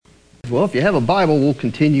Well, if you have a Bible, we'll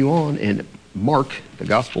continue on in Mark, the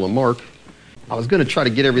Gospel of Mark. I was going to try to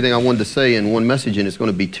get everything I wanted to say in one message, and it's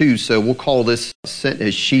going to be two, so we'll call this Sent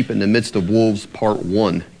as Sheep in the Midst of Wolves, Part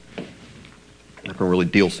 1. I'm not going to really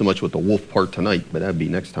deal so much with the wolf part tonight, but that'd be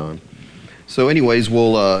next time. So anyways,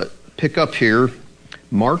 we'll pick up here,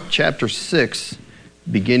 Mark chapter 6,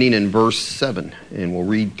 beginning in verse 7, and we'll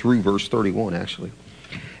read through verse 31, actually.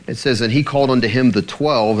 It says, "And he called unto him the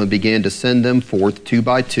 12, and began to send them forth 2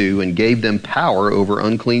 by 2, and gave them power over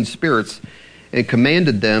unclean spirits, and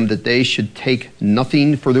commanded them that they should take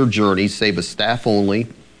nothing for their journey, save a staff only,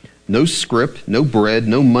 no scrip, no bread,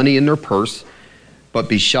 no money in their purse, but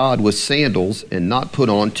be shod with sandals, and not put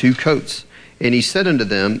on 2 coats. And he said unto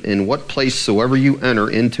them, In what place soever you enter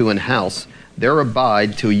into an house, there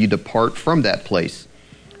abide till you depart from that place.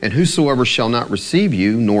 And whosoever shall not receive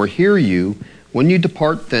you, nor hear you, when you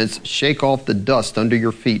depart thence, shake off the dust under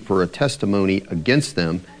your feet for a testimony against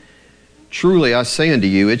them. Truly I say unto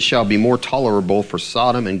you, it shall be more tolerable for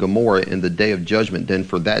Sodom and Gomorrah in the day of judgment than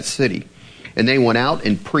for that city. And they went out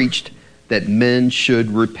and preached that men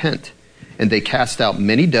should repent. And they cast out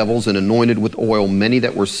many devils, and anointed with oil many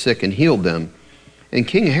that were sick, and healed them. And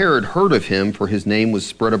King Herod heard of him, for his name was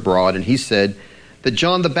spread abroad, and he said that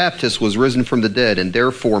John the Baptist was risen from the dead, and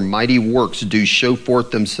therefore mighty works do show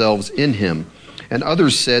forth themselves in him. And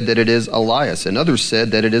others said that it is Elias, and others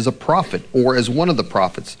said that it is a prophet, or as one of the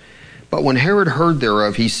prophets. But when Herod heard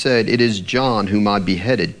thereof, he said, It is John whom I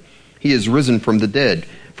beheaded. He is risen from the dead.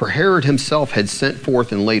 For Herod himself had sent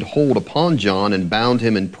forth and laid hold upon John, and bound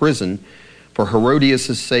him in prison, for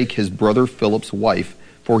Herodias' sake, his brother Philip's wife,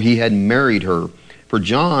 for he had married her. For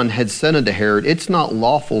John had said unto Herod, It's not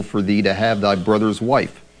lawful for thee to have thy brother's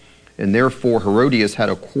wife. And therefore Herodias had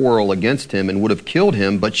a quarrel against him, and would have killed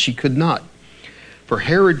him, but she could not. For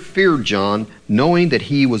Herod feared John, knowing that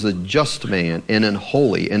he was a just man and an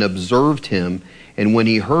holy, and observed him. And when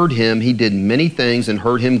he heard him, he did many things, and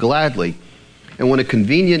heard him gladly. And when a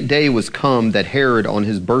convenient day was come, that Herod on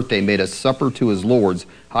his birthday made a supper to his lords,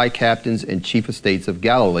 high captains, and chief estates of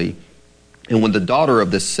Galilee. And when the daughter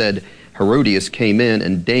of this said Herodias came in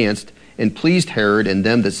and danced, and pleased Herod and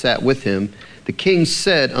them that sat with him, the king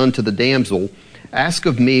said unto the damsel, Ask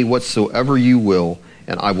of me whatsoever you will,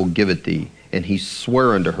 and I will give it thee. And he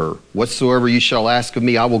sware unto her, Whatsoever you shall ask of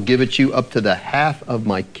me, I will give it you up to the half of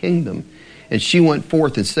my kingdom. And she went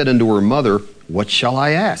forth and said unto her mother, What shall I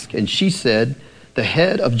ask? And she said, The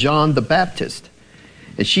head of John the Baptist.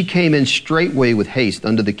 And she came in straightway with haste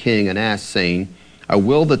unto the king, and asked, saying, I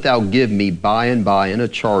will that thou give me by and by in a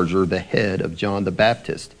charger the head of John the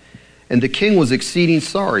Baptist. And the king was exceeding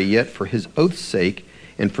sorry, yet for his oath's sake,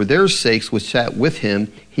 and for their sakes which sat with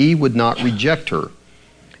him, he would not reject her.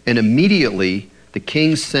 And immediately the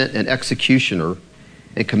king sent an executioner,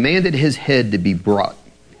 and commanded his head to be brought.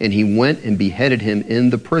 And he went and beheaded him in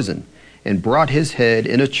the prison, and brought his head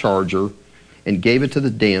in a charger, and gave it to the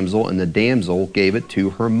damsel, and the damsel gave it to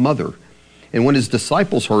her mother. And when his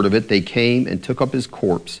disciples heard of it, they came and took up his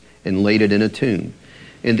corpse, and laid it in a tomb.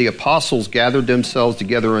 And the apostles gathered themselves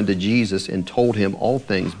together unto Jesus, and told him all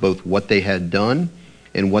things, both what they had done,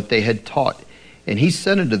 and what they had taught. And he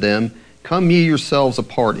said unto them, Come ye yourselves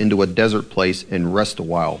apart into a desert place, and rest a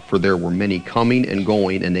while. For there were many coming and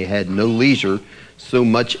going, and they had no leisure so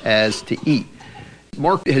much as to eat.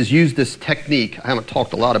 Mark has used this technique, I haven't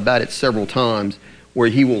talked a lot about it several times, where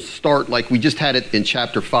he will start, like we just had it in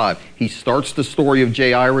chapter 5. He starts the story of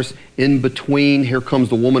Jairus. In between, here comes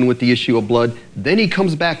the woman with the issue of blood. Then he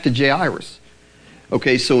comes back to Jairus.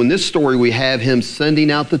 Okay, so in this story, we have him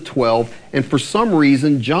sending out the 12, and for some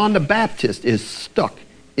reason, John the Baptist is stuck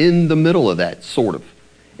in the middle of that, sort of.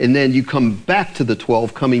 And then you come back to the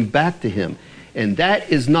 12, coming back to him. And that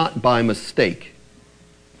is not by mistake.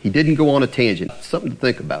 He didn't go on a tangent. Something to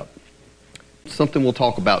think about. Something we'll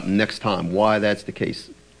talk about next time, why that's the case.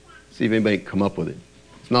 See if anybody can come up with it.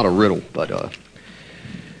 It's not a riddle, but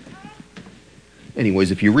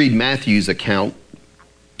anyways, if you read Matthew's account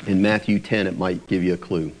in Matthew 10, it might give you a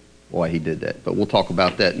clue why he did that. But we'll talk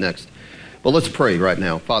about that next. But let's pray right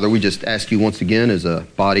now. Father, we just ask you once again as a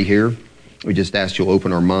body here, we just ask you'll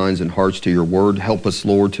open our minds and hearts to your word. Help us,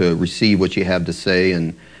 Lord, to receive what you have to say.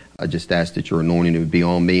 And I just ask that your anointing would be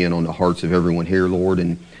on me and on the hearts of everyone here, Lord,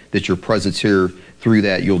 and that your presence here, through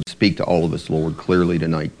that, you'll speak to all of us, Lord, clearly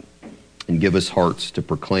tonight. And give us hearts to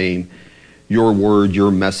proclaim your word, your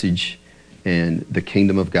message, and the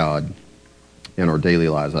kingdom of God in our daily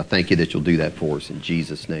lives. I thank you that you'll do that for us in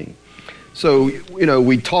Jesus' name. So,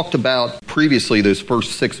 we talked about previously those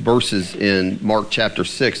first 6 verses in Mark chapter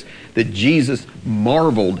 6 that Jesus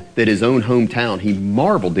marveled that his own hometown, he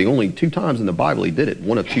marveled, the only 2 times in the Bible he did it,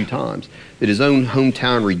 1 of 2 times, that his own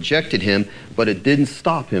hometown rejected him, but it didn't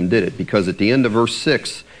stop him, did it? Because at the end of verse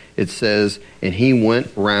 6, it says, and he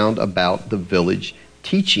went round about the village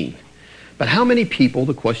teaching. But how many people,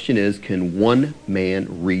 the question is, can one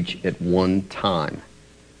man reach at one time?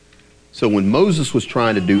 So when Moses was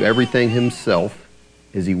trying to do everything himself,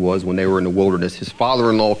 as he was when they were in the wilderness, his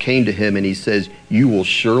father-in-law came to him and he says, you will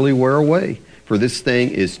surely wear away, for this thing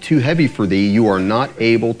is too heavy for thee. You are not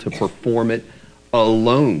able to perform it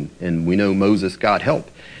alone. And we know Moses got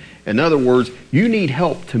help. In other words, you need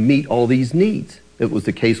help to meet all these needs. It was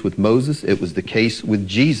the case with Moses. It was the case with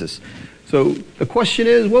Jesus. So the question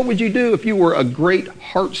is, what would you do if you were a great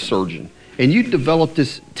heart surgeon and you developed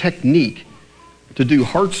this technique to do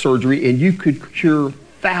heart surgery and you could cure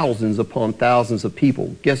thousands upon thousands of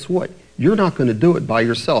people? Guess what? You're not going to do it by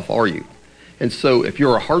yourself, are you? And so if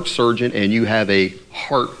you're a heart surgeon and you have a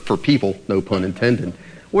heart for people, no pun intended,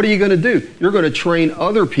 what are you going to do? You're going to train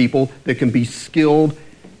other people that can be skilled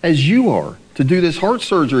as you are to do this heart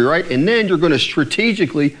surgery, right? And then you're going to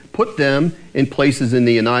strategically put them in places in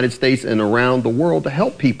the United States and around the world to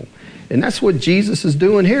help people. And that's what Jesus is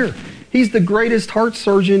doing here. He's the greatest heart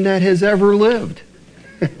surgeon that has ever lived.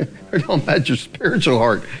 We're talking about your spiritual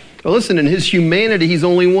heart. Well, listen, in his humanity, he's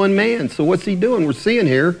only one man. So what's he doing? We're seeing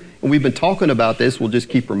here, and we've been talking about this. We'll just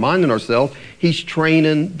keep reminding ourselves. He's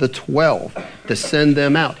training the 12 to send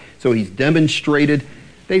them out. So he's demonstrated.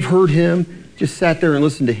 They've heard him, just sat there and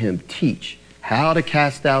listened to him teach how to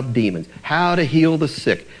cast out demons, how to heal the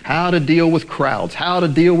sick, how to deal with crowds, how to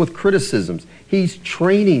deal with criticisms. He's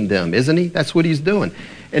training them, isn't he? That's what he's doing.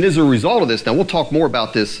 And as a result of this, now we'll talk more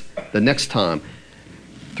about this the next time.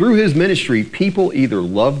 Through his ministry, people either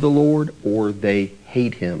love the Lord or they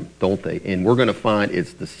hate him, don't they? And we're going to find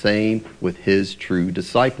it's the same with his true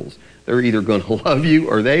disciples. They're either going to love you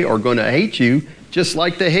or they are going to hate you just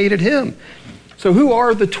like they hated him. So who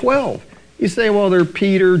are the 12? You say, well, they're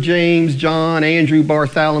Peter, James, John, Andrew,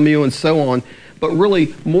 Bartholomew, and so on. But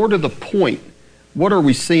really, more to the point, what are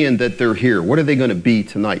we seeing that they're here? What are they going to be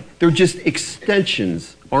tonight? They're just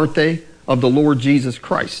extensions, aren't they, of the Lord Jesus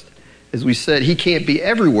Christ? As we said, he can't be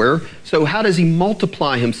everywhere, so how does he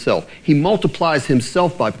multiply himself? He multiplies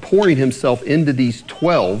himself by pouring himself into these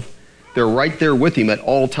 12. They're right there with him at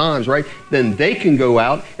all times, right? Then they can go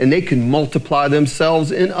out and they can multiply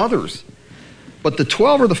themselves in others. But the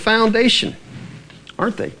 12 are the foundation,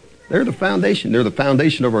 aren't they? They're the foundation. They're the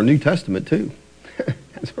foundation of our New Testament, too.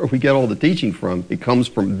 That's where we get all the teaching from. It comes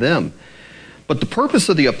from them. But the purpose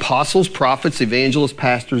of the apostles, prophets, evangelists,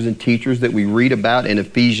 pastors, and teachers that we read about in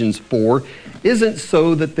Ephesians 4 isn't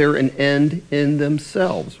so that they're an end in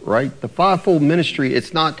themselves, right? The fivefold ministry,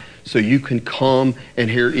 it's not so you can come and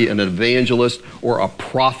hear an evangelist or a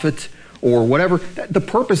prophet or whatever. The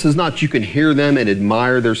purpose is not you can hear them and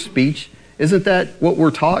admire their speech. Isn't that what we're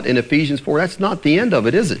taught in Ephesians 4? That's not the end of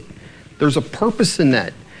it, is it? There's a purpose in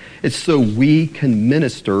that. It's so we can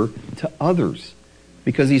minister to others.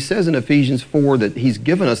 Because he says in Ephesians 4 that he's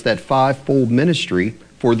given us that fivefold ministry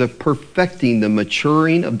for the perfecting, the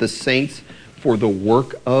maturing of the saints for the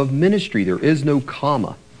work of ministry. There is no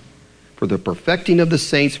comma. For the perfecting of the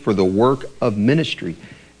saints for the work of ministry.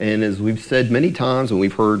 And as we've said many times, and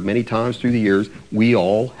we've heard many times through the years, we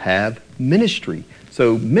all have ministry.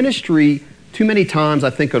 So ministry, too many times I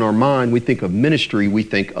think in our mind, we think of ministry, we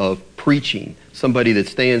think of preaching. Somebody that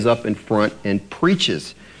stands up in front and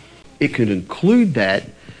preaches. It could include that,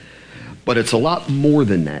 but it's a lot more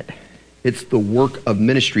than that. It's the work of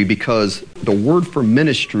ministry, because the word for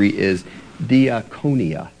ministry is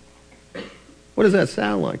diakonia. What does that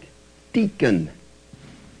sound like? Deacon.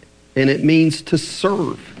 And it means to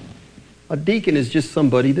serve. A deacon is just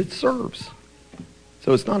somebody that serves.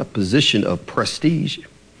 So it's not a position of prestige.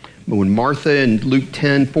 But when Martha in Luke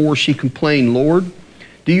 10:4, she complained, Lord,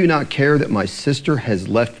 do you not care that my sister has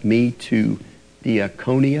left me to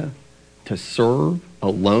diakonia, to serve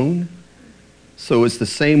alone? So it's the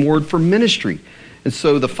same word for ministry. And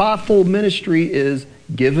so the fivefold ministry is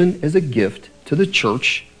given as a gift to the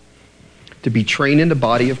church to be trained in the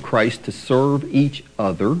body of Christ to serve each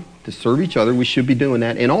other. To serve each other, we should be doing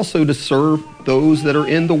that. And also to serve those that are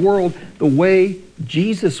in the world the way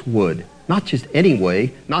Jesus would. Not just any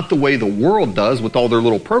way, not the way the world does with all their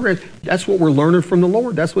little programs. That's what we're learning from the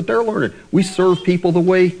Lord. That's what they're learning. We serve people the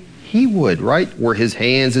way he would, right? Where his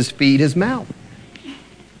hands, his feet, his mouth.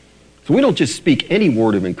 So we don't just speak any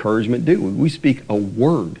word of encouragement, do we? We speak a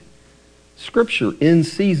word. Scripture in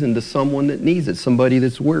season to someone that needs it, somebody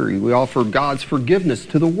that's weary. We offer God's forgiveness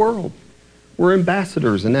to the world. We're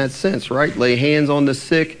ambassadors in that sense, right? Lay hands on the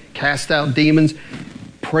sick, cast out demons,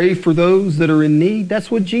 pray for those that are in need.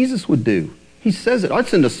 That's what Jesus would do. He says it.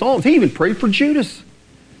 It's in the Psalms. He even prayed for Judas,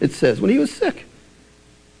 it says, when he was sick.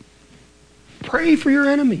 Pray for your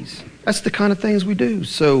enemies. That's the kind of things we do.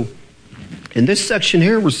 So in this section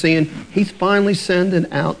here, we're seeing he's finally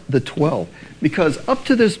sending out the 12. Because up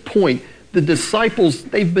to this point, the disciples,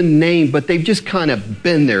 they've been named, but they've just kind of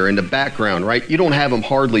been there in the background, right? You don't have them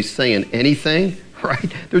hardly saying anything,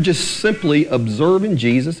 right? They're just simply observing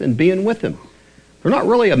Jesus and being with him. They're not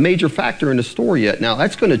really a major factor in the story yet. Now,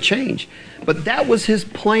 that's going to change. But that was his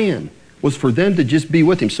plan, was for them to just be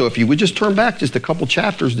with him. So if you would just turn back just a couple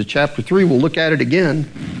chapters to chapter 3, we'll look at it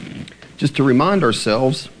again, just to remind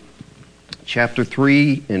ourselves. Chapter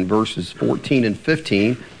 3 in verses 14 and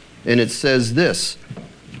 15, and it says this,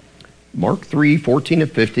 Mark 3, 14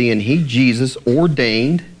 and 15, and he, Jesus,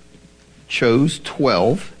 ordained, chose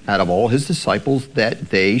 12 out of all his disciples that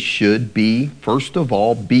they should be, first of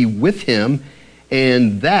all, be with him,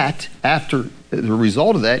 and that after the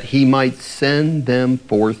result of that, he might send them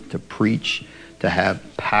forth to preach, to have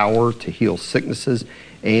power to heal sicknesses,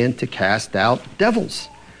 and to cast out devils.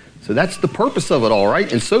 So that's the purpose of it all,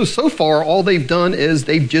 right? And so far, all they've done is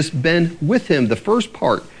they've just been with him, the first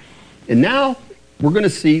part. And now we're going to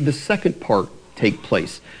see the second part take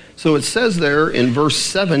place. So it says there in verse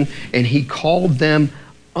 7, and he called them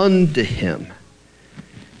unto him.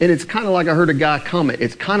 And it's kind of like I heard a guy comment.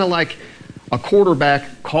 It's kind of like a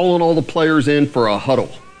quarterback calling all the players in for a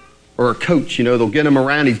huddle. Or a coach, they'll get him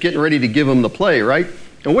around. He's getting ready to give them the play, right?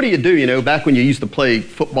 And what do? Back when you used to play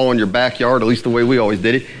football in your backyard, at least the way we always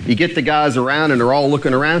did it, you get the guys around and they're all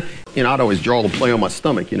looking around. I'd always draw the play on my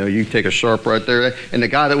stomach. You take a sharp right there. And the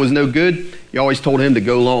guy that was no good, you always told him to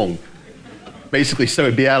go long. Basically, so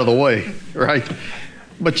it'd be out of the way, right?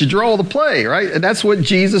 But you draw the play, right? And that's what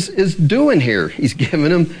Jesus is doing here. He's giving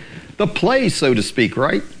them the play, so to speak,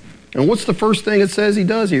 right? And what's the first thing it says he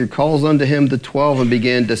does here? He calls unto him the 12 and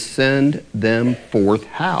began to send them forth.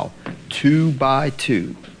 How? 2 by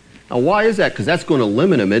 2. Now, why is that? Because that's going to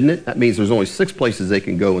limit them, isn't it? That means there's only 6 places they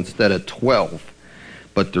can go instead of 12.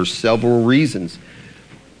 But there's several reasons.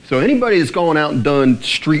 So anybody that's gone out and done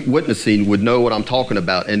street witnessing would know what I'm talking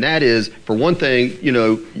about. And that is, for one thing,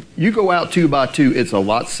 you go out 2 by 2, it's a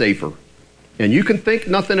lot safer. And you can think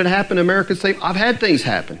nothing had happened in America safe. I've had things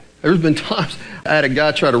happen. There's been times I had a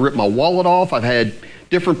guy try to rip my wallet off. I've had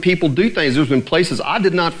different people do things. There's been places I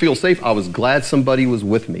did not feel safe. I was glad somebody was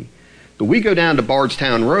with me. But we go down to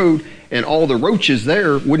Bardstown Road, and all the roaches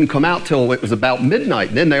there wouldn't come out till it was about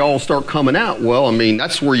midnight. Then they all start coming out. Well,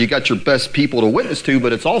 that's where you got your best people to witness to,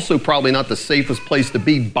 but it's also probably not the safest place to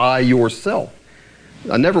be by yourself.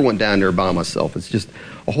 I never went down there by myself. It's just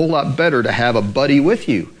a whole lot better to have a buddy with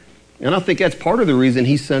you. And I think that's part of the reason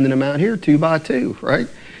he's sending them out here 2 by 2, right?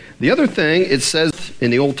 The other thing, it says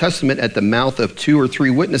in the Old Testament, at the mouth of 2 or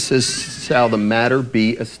 3 witnesses shall the matter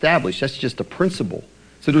be established. That's just a principle.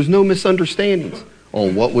 So there's no misunderstandings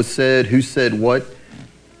on what was said, who said what.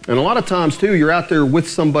 And a lot of times, too, you're out there with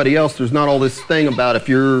somebody else. There's not all this thing about if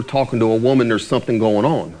you're talking to a woman, there's something going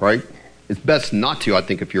on, right? It's best not to, I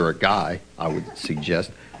think, if you're a guy, I would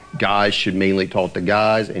suggest. Guys should mainly talk to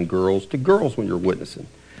guys and girls to girls when you're witnessing.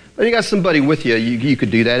 But you got somebody with you, you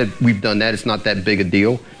could do that. We've done that. It's not that big a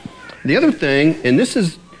deal. The other thing, and this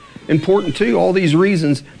is important too, all these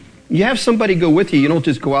reasons, you have somebody go with you. You don't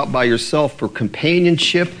just go out by yourself for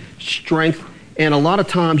companionship, strength, and a lot of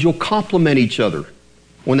times you'll complement each other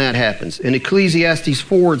when that happens. In Ecclesiastes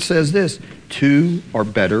 4, it says this, 2 are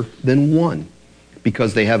better than 1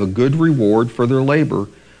 because they have a good reward for their labor.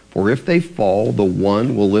 For if they fall, the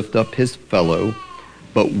one will lift up his fellow.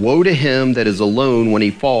 But woe to him that is alone when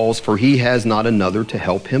he falls, for he has not another to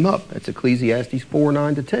help him up. That's Ecclesiastes 4,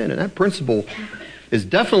 9 to 10. And that principle is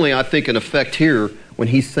definitely, I think, in effect here when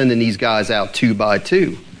he's sending these guys out 2 by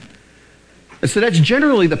 2. And so that's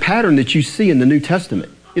generally the pattern that you see in the New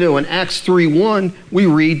Testament. In Acts 3:1, we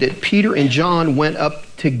read that Peter and John went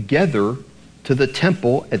up together to the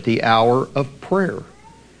temple at the hour of prayer.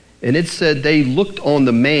 And it said they looked on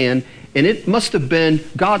the man, and it must have been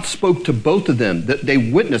God spoke to both of them, that they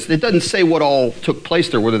witnessed. It doesn't say what all took place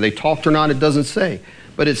there, whether they talked or not, it doesn't say.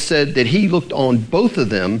 But it said that he looked on both of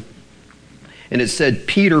them, and it said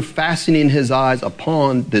Peter, fastening his eyes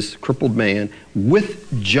upon this crippled man,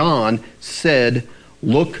 with John said,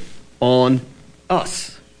 "Look on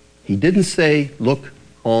us." He didn't say, "Look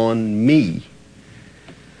on me."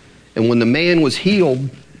 And when the man was healed,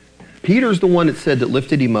 Peter's the one that said that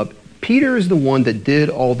lifted him up. Peter is the one that did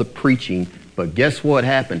all the preaching, but guess what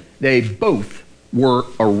happened? They both were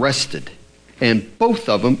arrested. And both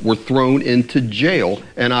of them were thrown into jail.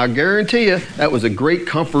 And I guarantee you, that was a great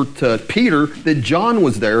comfort to Peter that John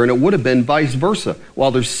was there, and it would have been vice versa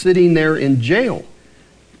while they're sitting there in jail.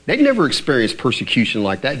 They'd never experienced persecution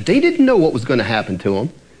like that. They didn't know what was going to happen to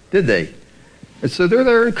them, did they? And so they're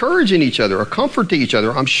there encouraging each other, a comfort to each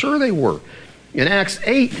other. I'm sure they were. In Acts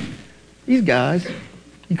 8, these guys,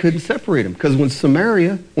 you couldn't separate them. Because when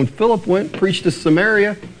Philip went, preached to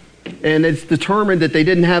Samaria, and it's determined that they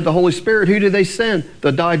didn't have the Holy Spirit, who did they send?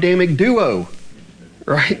 The dynamic duo,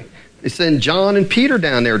 right? They send John and Peter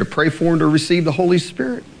down there to pray for them to receive the Holy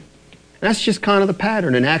Spirit. And that's just kind of the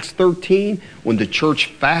pattern. In Acts 13, when the church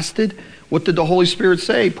fasted, what did the Holy Spirit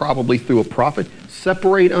say? Probably through a prophet.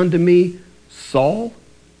 Separate unto me Saul?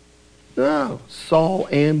 No, Saul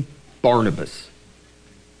and Barnabas.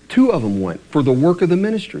 Two of them went for the work of the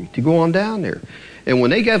ministry to go on down there. And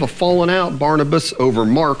when they gave a falling out, Barnabas over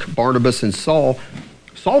Mark, Barnabas and Saul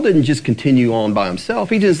didn't just continue on by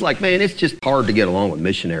himself. He just like, man, it's just hard to get along with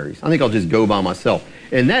missionaries. I think I'll just go by myself.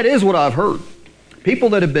 And that is what I've heard. People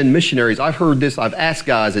that have been missionaries, I've heard this, I've asked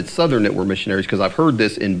guys at Southern that were missionaries because I've heard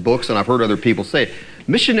this in books and I've heard other people say it.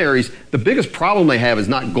 Missionaries, the biggest problem they have is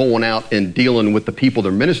not going out and dealing with the people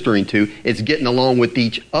they're ministering to. It's getting along with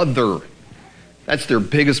each other. That's their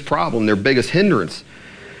biggest problem, their biggest hindrance.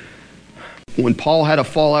 When Paul had a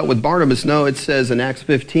fallout with Barnabas, no, it says in Acts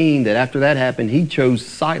 15 that after that happened, he chose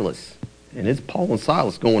Silas. And it's Paul and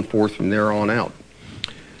Silas going forth from there on out.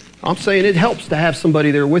 I'm saying it helps to have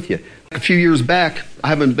somebody there with you. A few years back, I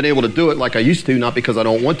haven't been able to do it like I used to, not because I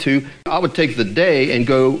don't want to. I would take the day and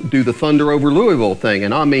go do the Thunder over Louisville thing.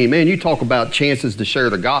 And I mean, man, you talk about chances to share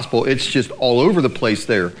the gospel. It's just all over the place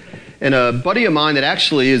there. And a buddy of mine that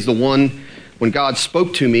actually is the one, when God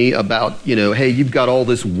spoke to me about, hey, you've got all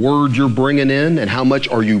this word you're bringing in, and how much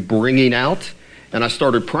are you bringing out? And I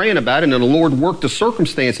started praying about it, and the Lord worked the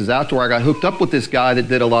circumstances out to where I got hooked up with this guy that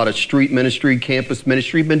did a lot of street ministry, campus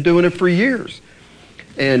ministry, been doing it for years.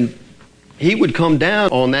 And he would come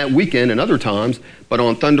down on that weekend and other times, but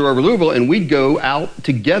on Thunder over Louisville, and we'd go out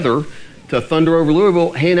together to Thunder over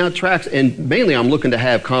Louisville, hand out tracts, and mainly I'm looking to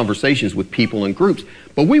have conversations with people in groups.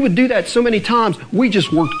 But we would do that so many times, we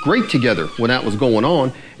just worked great together when that was going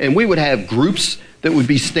on, and we would have groups that would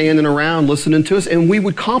be standing around listening to us, and we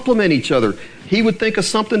would compliment each other. He would think of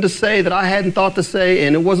something to say that I hadn't thought to say,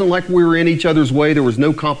 and it wasn't like we were in each other's way. There was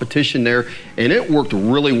no competition there, and it worked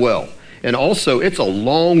really well. And also, it's a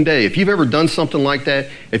long day. If you've ever done something like that,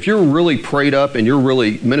 if you're really prayed up and you're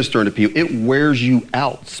really ministering to people, it wears you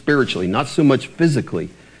out spiritually, not so much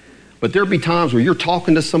physically. But there'd be times where you're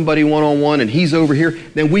talking to somebody one-on-one and he's over here,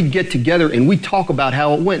 then we'd get together and we'd talk about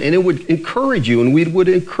how it went, and it would encourage you, and we would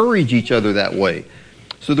encourage each other that way.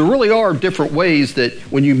 So there really are different ways that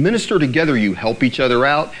when you minister together, you help each other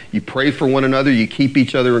out, you pray for one another, you keep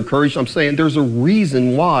each other encouraged. I'm saying there's a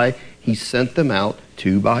reason why he sent them out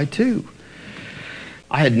 2 by 2.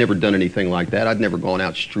 I had never done anything like that. I'd never gone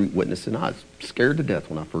out street witnessing. I was scared to death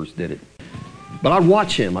when I first did it. But I'd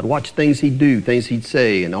watch him. I'd watch things he'd do, things he'd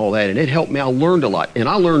say, and all that. And it helped me. I learned a lot. And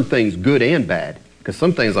I learned things good and bad. Because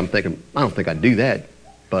some things I'm thinking, I don't think I'd do that.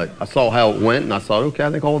 But I saw how it went, and I thought, okay, I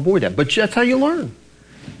think I'll avoid that. But that's how you learn.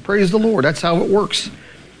 Praise the Lord. That's how it works.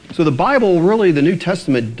 So the Bible, really, the New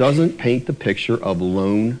Testament doesn't paint the picture of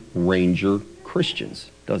Lone Ranger Christians,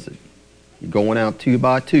 does it? You're going out 2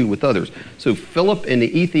 by 2 with others. So Philip and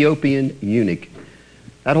the Ethiopian eunuch,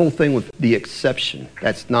 that whole thing with the exception,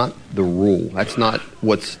 that's not the rule. That's not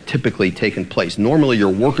what's typically taking place. Normally you're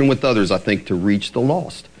working with others, I think, to reach the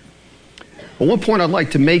lost. But one point I'd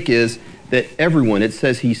like to make is that everyone, it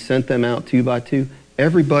says he sent them out 2 by 2.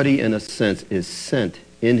 Everybody, in a sense, is sent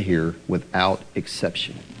in here without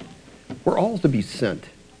exception. We're all to be sent.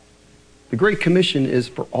 The Great Commission is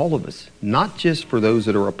for all of us, not just for those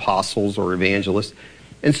that are apostles or evangelists.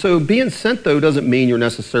 And so being sent, though, doesn't mean you're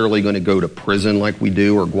necessarily going to go to prison like we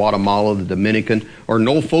do, or Guatemala, the Dominican, or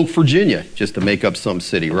Norfolk, Virginia, just to make up some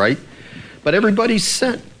city, right? But everybody's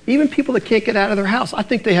sent. Even people that can't get out of their house, I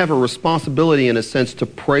think they have a responsibility, in a sense, to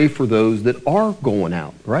pray for those that are going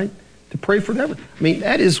out, right? To pray for them. I mean,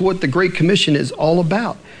 that is what the Great Commission is all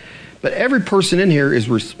about. But every person in here is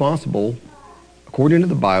responsible, according to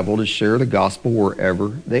the Bible, to share the gospel wherever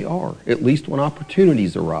they are, at least when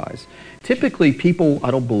opportunities arise. Typically, people,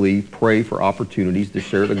 I don't believe, pray for opportunities to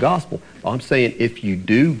share the gospel. I'm saying if you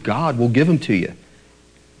do, God will give them to you.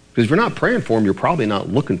 Because if you're not praying for them, you're probably not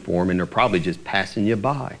looking for them, and they're probably just passing you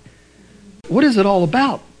by. What is it all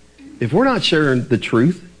about? If we're not sharing the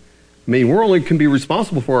truth, I mean, we only can be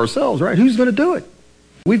responsible for ourselves, right? Who's going to do it?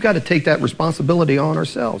 We've got to take that responsibility on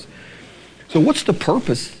ourselves. So what's the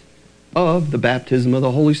purpose of the baptism of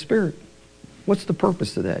the Holy Spirit? What's the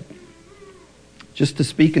purpose of that? Just to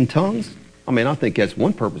speak in tongues? I mean, I think that's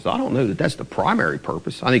one purpose. I don't know that that's the primary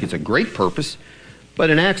purpose. I think it's a great purpose. But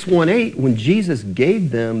in Acts 1:8, when Jesus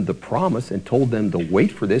gave them the promise and told them to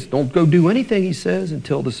wait for this, don't go do anything, he says,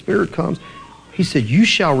 until the Spirit comes. He said, you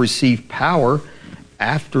shall receive power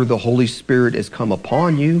after the Holy Spirit has come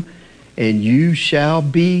upon you, and you shall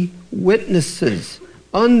be witnesses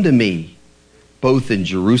unto me, both in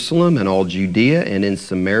Jerusalem and all Judea and in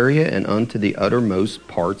Samaria and unto the uttermost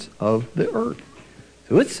parts of the earth.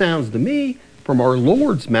 So it sounds to me, from our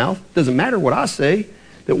Lord's mouth, doesn't matter what I say,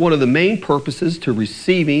 that one of the main purposes to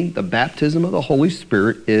receiving the baptism of the Holy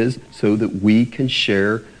Spirit is so that we can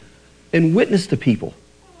share and witness to people.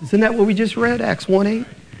 Isn't that what we just read, Acts 1:8?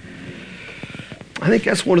 I think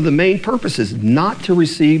that's one of the main purposes, not to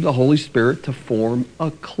receive the Holy Spirit to form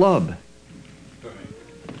a club,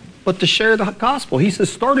 but to share the gospel. He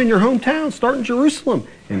says, start in your hometown, start in Jerusalem,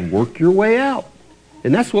 and work your way out.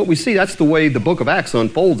 And that's what we see. That's the way the book of Acts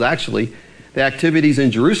unfolds, actually. The activities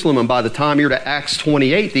in Jerusalem, and by the time you're to Acts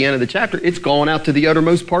 28, the end of the chapter, it's gone out to the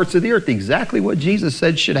uttermost parts of the earth, exactly what Jesus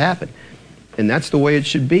said should happen. And that's the way it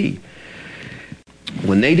should be.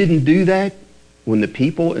 When they didn't do that, when the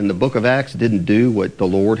people in the book of Acts didn't do what the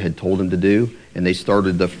Lord had told them to do, and they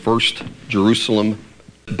started the first Jerusalem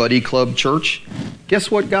Buddy Club church, guess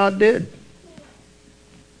what God did?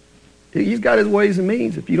 He's got his ways and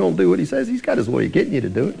means. If you don't do what he says, he's got his way of getting you to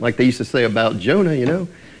do it. Like they used to say about Jonah, you know.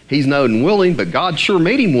 He's not willing, but God sure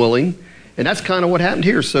made him willing. And that's kind of what happened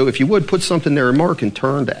here. So if you would, put something there, Mark, and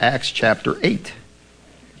turn to Acts chapter 8.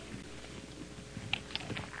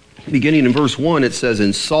 Beginning in verse 1, it says,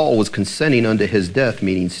 and Saul was consenting unto his death,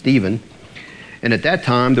 meaning Stephen. And at that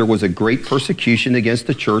time there was a great persecution against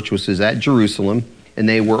the church, which is at Jerusalem, and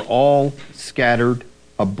they were all scattered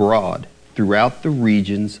abroad throughout the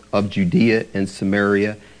regions of Judea and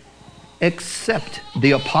Samaria, except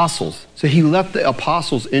the apostles. So he left the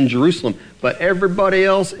apostles in Jerusalem, but everybody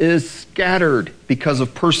else is scattered because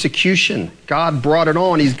of persecution. God brought it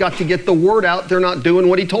on. He's got to get the word out. They're not doing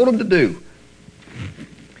what he told them to do.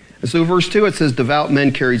 And so verse 2, it says, devout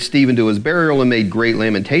men carried Stephen to his burial and made great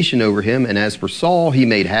lamentation over him. And as for Saul, he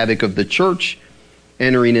made havoc of the church,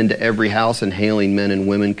 entering into every house and hailing men and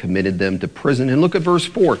women, committed them to prison. And look at verse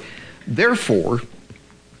 4. Therefore,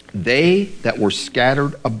 they that were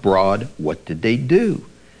scattered abroad, what did they do?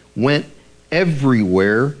 Went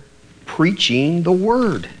everywhere preaching the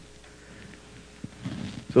word.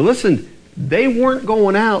 So listen, they weren't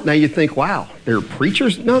going out. Now you think, wow, they're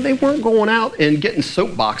preachers? No, they weren't going out and getting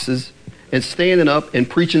soapboxes and standing up and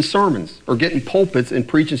preaching sermons or getting pulpits and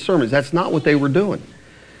preaching sermons. That's not what they were doing.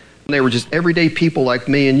 They were just everyday people like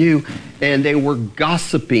me and you, and they were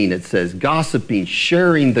gossiping, it says, gossiping,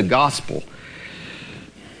 sharing the gospel,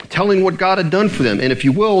 telling what God had done for them. And if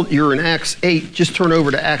you will, you're in Acts 8, just turn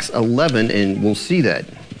over to Acts 11 and we'll see that.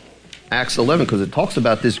 Acts 11, because it talks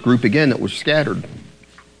about this group again that was scattered.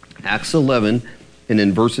 Acts 11, and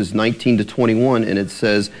in verses 19 to 21, and it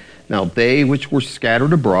says, now they which were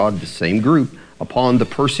scattered abroad, the same group, upon the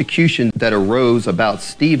persecution that arose about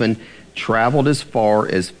Stephen, traveled as far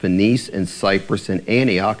as Phoenice and Cyprus and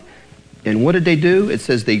Antioch. And what did they do? It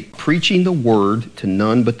says they preaching the word to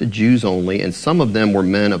none but the Jews only, and some of them were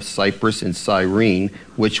men of Cyprus and Cyrene,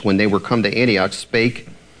 which when they were come to Antioch spake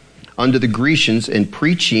unto the Grecians, and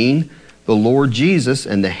preaching the Lord Jesus,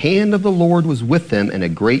 and the hand of the Lord was with them, and a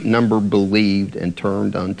great number believed and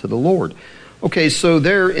turned unto the Lord. Okay, so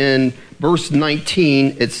there in verse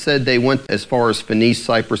 19, it said they went as far as Phoenice,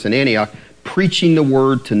 Cyprus, and Antioch, preaching the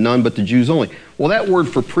word to none but the Jews only. Well, that word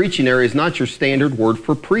for preaching there is not your standard word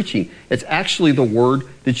for preaching. It's actually the word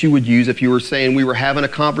that you would use if you were saying we were having a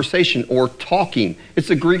conversation or talking. It's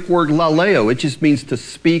the Greek word laleo. It just means to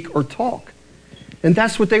speak or talk. And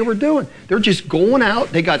that's what they were doing. They're just going out.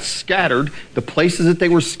 They got scattered. The places that they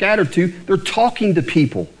were scattered to, they're talking to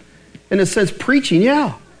people. In a sense, preaching,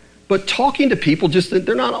 yeah. But talking to people, just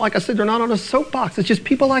they're not, like I said, they're not on a soapbox. It's just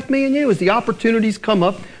people like me and you. As the opportunities come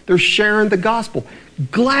up, they're sharing the gospel.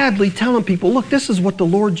 Gladly telling people, look, this is what the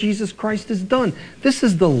Lord Jesus Christ has done. This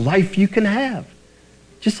is the life you can have.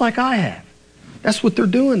 Just like I have. That's what they're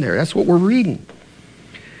doing there. That's what we're reading.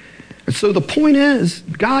 And so the point is,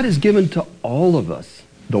 God has given to all of us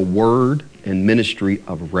the word and ministry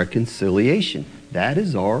of reconciliation. That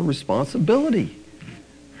is our responsibility.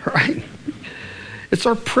 Right? It's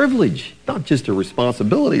our privilege, not just a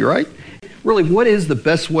responsibility, right? Really, what is the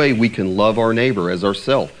best way we can love our neighbor as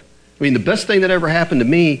ourselves? I mean, the best thing that ever happened to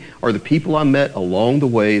me are the people I met along the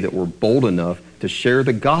way that were bold enough to share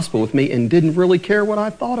the gospel with me and didn't really care what I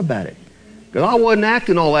thought about it. Because I wasn't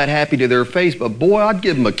acting all that happy to their face, but boy, I'd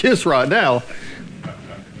give them a kiss right now.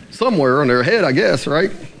 Somewhere on their head, I guess,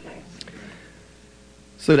 right?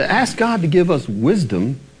 So to ask God to give us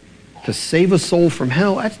wisdom to save a soul from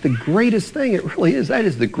hell, that's the greatest thing. It really is. That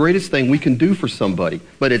is the greatest thing we can do for somebody.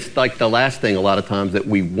 But it's like the last thing a lot of times that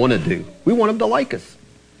we want to do. We want them to like us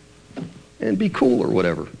and be cool or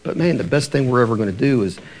whatever. But man, the best thing we're ever going to do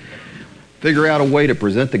is figure out a way to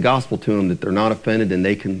present the gospel to them that they're not offended and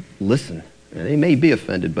they can listen. And they may be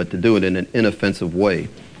offended, but to do it in an inoffensive way.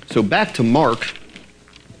 So back to Mark,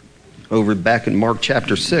 back in Mark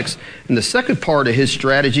chapter 6. And the second part of his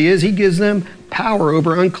strategy is he gives them power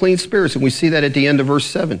over unclean spirits. And we see that at the end of verse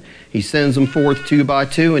 7. He sends them forth 2 by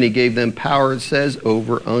 2, and he gave them power, it says,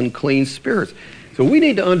 over unclean spirits. So we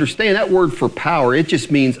need to understand that word for power, it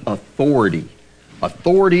just means authority.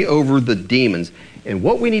 Authority over the demons. And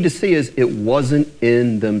what we need to see is it wasn't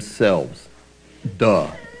in themselves.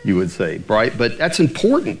 Duh, you would say, right? But that's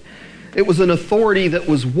important. It was an authority that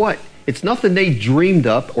was what? It's nothing they dreamed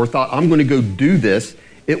up or thought, I'm going to go do this.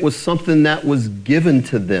 It was something that was given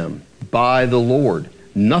to them by the Lord.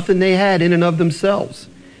 Nothing they had in and of themselves.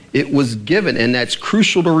 It was given, and that's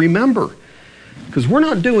crucial to remember. Because we're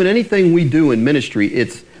not doing anything we do in ministry.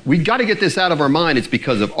 We got to get this out of our mind. It's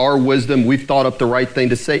because of our wisdom. We've thought up the right thing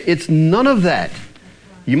to say. It's none of that.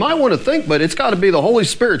 You might want to think, but it's got to be the Holy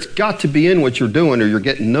Spirit's got to be in what you're doing or you're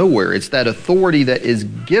getting nowhere. It's that authority that is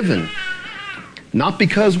given. Not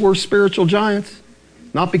because we're spiritual giants,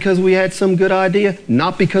 not because we had some good idea,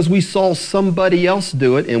 not because we saw somebody else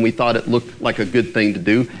do it and we thought it looked like a good thing to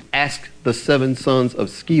do. Ask the 7 sons of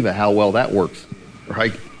Sceva how well that works,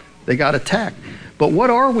 right? They got attacked. But what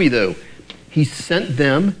are we though? He sent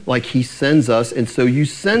them like he sends us, and so you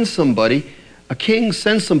send somebody, a king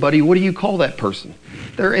sends somebody, what do you call that person?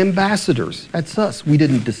 They're ambassadors. That's us. We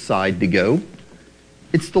didn't decide to go.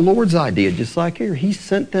 It's the Lord's idea, just like here. He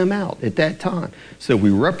sent them out at that time. So we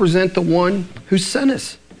represent the one who sent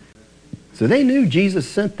us. So they knew Jesus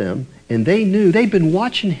sent them, and they knew they've been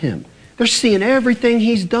watching him. They're seeing everything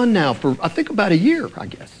he's done now for, I think, about a year, I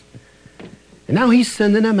guess. And now he's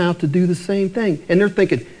sending them out to do the same thing. And they're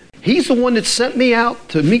thinking, he's the one that sent me out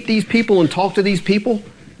to meet these people and talk to these people.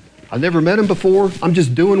 I've never met him before. I'm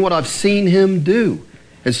just doing what I've seen him do.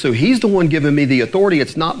 And so he's the one giving me the authority.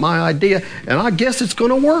 It's not my idea. And I guess it's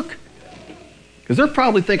going to work. Because they're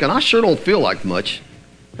probably thinking, I sure don't feel like much.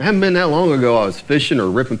 It hadn't been that long ago I was fishing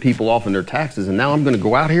or ripping people off in their taxes. And now I'm going to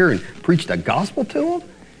go out here and preach the gospel to them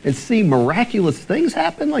and see miraculous things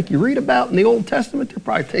happen like you read about in the Old Testament. They're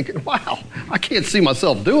probably thinking, wow, I can't see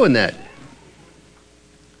myself doing that.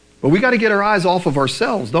 But we got to get our eyes off of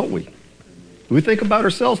ourselves, don't we? If we think about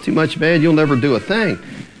ourselves too much, man, you'll never do a thing.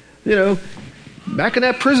 You know, back in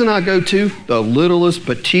that prison I go to, the littlest,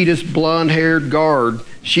 petitest, blonde-haired guard,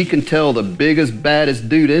 she can tell the biggest, baddest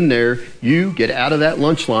dude in there, you get out of that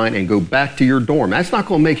lunch line and go back to your dorm. That's not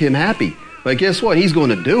going to make him happy. But guess what? He's going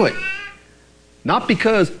to do it. Not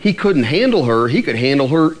because he couldn't handle her. He could handle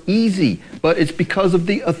her easy. But it's because of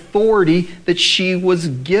the authority that she was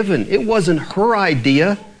given. It wasn't her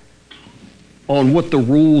idea on what the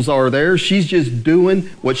rules are there. She's just doing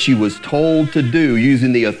what she was told to do,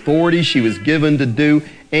 using the authority she was given to do,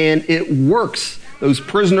 and it works. Those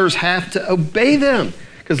prisoners have to obey them.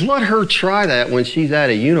 Because let her try that when she's out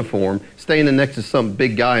of uniform, standing next to some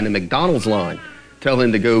big guy in the McDonald's line, tell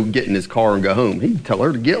him to go get in his car and go home. He'd tell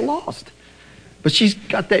her to get lost. But she's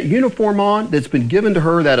got that uniform on that's been given to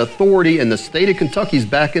her, that authority, and the state of Kentucky's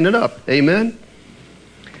backing it up. Amen?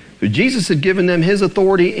 So Jesus had given them his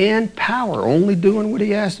authority and power, only doing what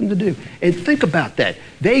he asked them to do. And think about that.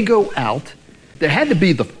 They go out. That had to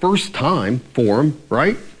be the first time for them,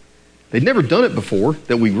 right? They'd never done it before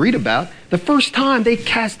that we read about. The first time they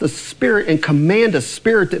cast a spirit and command a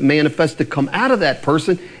spirit that manifests to come out of that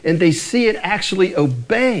person, and they see it actually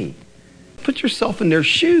obey. Put yourself in their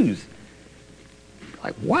shoes.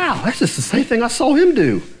 Like, wow, that's just the same thing I saw him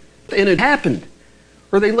do. And it happened.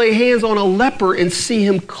 Or they lay hands on a leper and see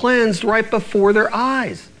him cleansed right before their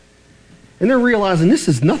eyes. And they're realizing this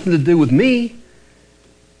has nothing to do with me.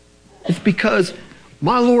 It's because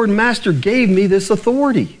my Lord and Master gave me this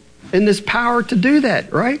authority and this power to do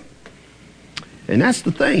that, right? And that's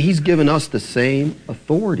the thing. He's given us the same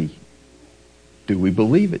authority. Do we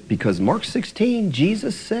believe it? Because Mark 16,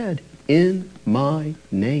 Jesus said, in my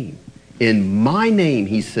name. In my name,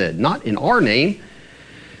 he said, not in our name.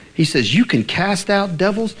 He says, you can cast out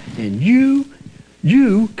devils and you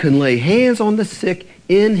can lay hands on the sick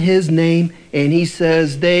in his name. And he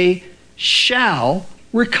says they shall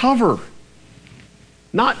recover.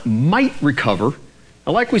 Not might recover.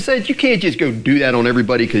 Now, like we said, you can't just go do that on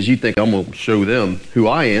everybody because you think I'm going to show them who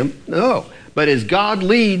I am. No. But as God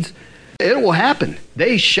leads, it will happen.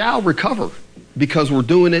 They shall recover because we're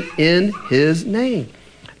doing it in his name.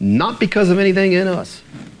 not because of anything in us.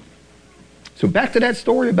 So back to that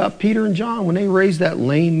story about Peter and John. When they raised that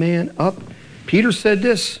lame man up, Peter said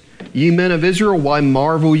this, "Ye men of Israel, why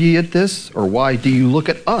marvel ye at this? Or why do you look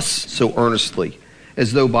at us so earnestly,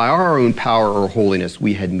 as though by our own power or holiness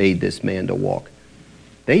we had made this man to walk?"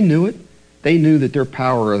 They knew it. They knew that their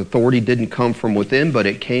power or authority didn't come from within, but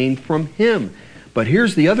it came from him. But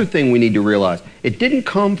here's the other thing we need to realize. It didn't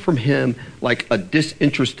come from him like a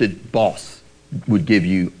disinterested boss would give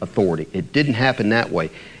you authority. It didn't happen that way.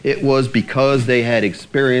 It was because they had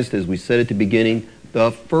experienced, as we said at the beginning,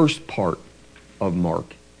 the first part of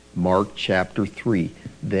Mark. Mark chapter 3.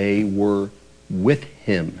 They were with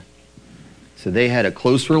him. So they had a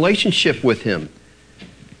close relationship with him.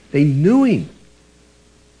 They knew him.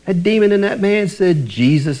 That demon in that man said,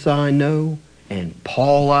 "Jesus I know, and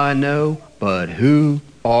Paul I know, but who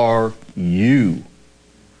are you?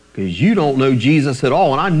 Because you don't know Jesus at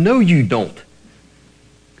all, and I know you don't."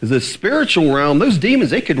 Because the spiritual realm, those demons,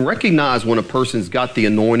 they can recognize when a person's got the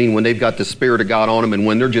anointing, when they've got the Spirit of God on them, and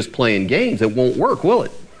when they're just playing games. It won't work, will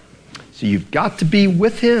it? So you've got to be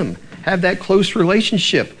with him, have that close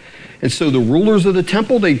relationship. And so the rulers of the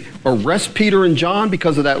temple, they arrest Peter and John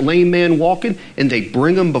because of that lame man walking, and they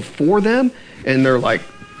bring them before them, and they're like,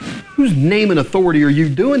 "Whose name and authority are you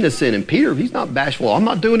doing this in?" And Peter, he's not bashful. "I'm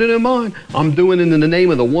not doing it in mine. I'm doing it in the name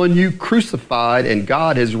of the one you crucified and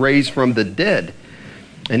God has raised from the dead."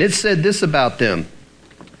 And it said this about them.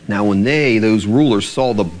 Now when they, those rulers,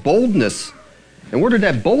 saw the boldness, and where did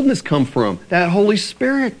that boldness come from? That Holy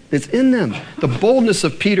Spirit that's in them. The boldness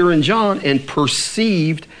of Peter and John, and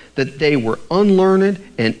perceived that they were unlearned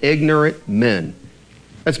and ignorant men.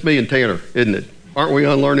 That's me and Tanner, isn't it? Aren't we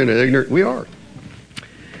unlearned and ignorant? We are.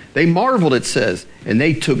 They marveled, it says, and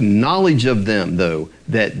they took knowledge of them, though,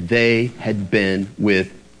 that they had been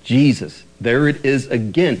with Jesus. There it is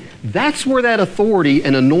again. That's where that authority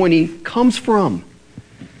and anointing comes from.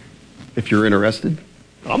 If you're interested,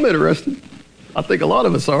 I'm interested. I think a lot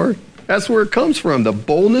of us are. That's where it comes from. The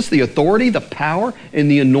boldness, the authority, the power, and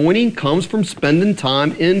the anointing comes from spending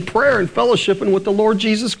time in prayer and fellowshipping with the Lord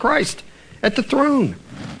Jesus Christ at the throne.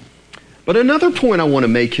 But another point I want to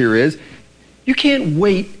make here is, you can't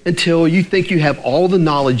wait until you think you have all the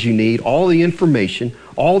knowledge you need, all the information,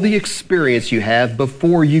 all the experience you have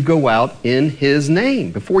before you go out in his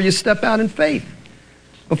name, before you step out in faith.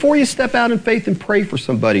 Before you step out in faith and pray for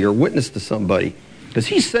somebody or witness to somebody. Because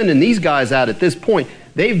he's sending these guys out at this point.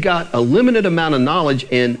 They've got a limited amount of knowledge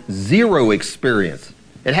and zero experience.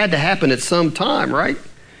 It had to happen at some time, right?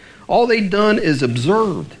 All they've done is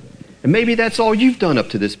observed. And maybe that's all you've done up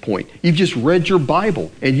to this point. You've just read your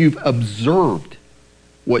Bible and you've observed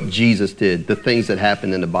what Jesus did, the things that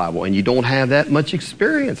happened in the Bible, and you don't have that much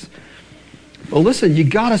experience. Well, listen, you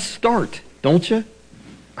got to start, don't you?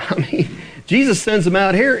 I mean, Jesus sends them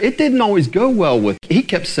out here. It didn't always go well with them. He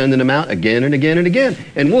kept sending them out again and again and again.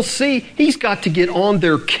 And we'll see, he's got to get on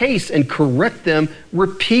their case and correct them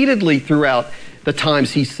repeatedly throughout the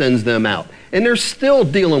times he sends them out. And they're still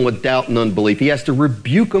dealing with doubt and unbelief. He has to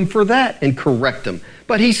rebuke them for that and correct them.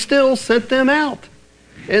 But he still sent them out.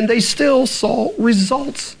 And they still saw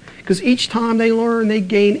results. Because each time they learn, they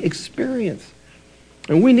gain experience.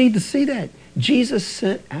 And we need to see that. Jesus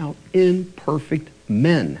sent out imperfect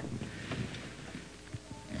men.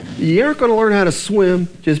 You aren't going to learn how to swim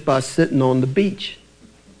just by sitting on the beach.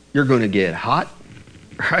 You're going to get hot,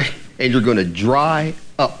 right? And you're going to dry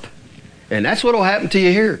up. And that's what will happen to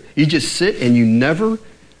you here. You just sit and you never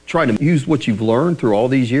try to use what you've learned through all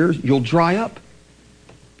these years. You'll dry up.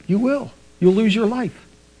 You will. You'll lose your life.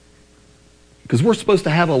 Because we're supposed to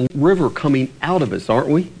have a river coming out of us, aren't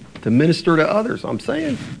we? To minister to others. I'm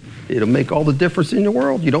saying it'll make all the difference in the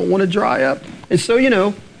world. You don't want to dry up. And so,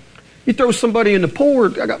 you throw somebody in the pool.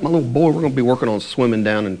 I got my little boy. We're going to be working on swimming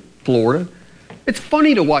down in Florida. It's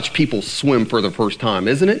funny to watch people swim for the first time,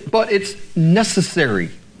 isn't it? But it's necessary.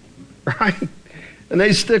 Right? And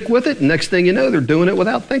they stick with it. And next thing you know, they're doing it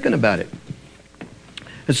without thinking about it.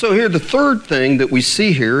 And so here, the third thing that we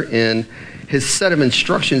see here in his set of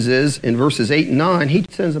instructions is, in verses 8 and 9, he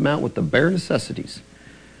sends them out with the bare necessities.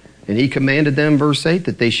 And he commanded them, verse 8,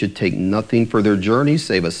 that they should take nothing for their journey,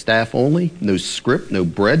 save a staff only, no scrip, no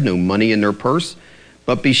bread, no money in their purse,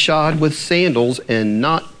 but be shod with sandals and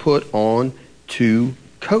not put on 2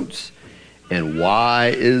 coats. And why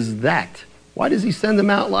is that? Why does he send them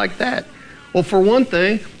out like that? Well, for one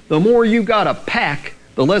thing, the more you got to pack,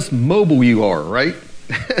 the less mobile you are, right?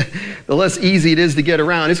 The less easy it is to get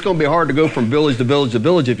around. It's going to be hard to go from village to village to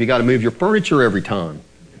village if you got to move your furniture every time.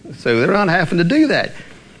 So they're not having to do that.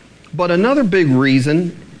 But another big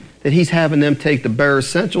reason that he's having them take the bare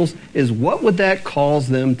essentials is, what would that cause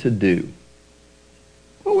them to do?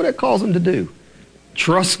 What What would it cause them to do?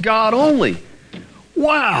 Trust God only.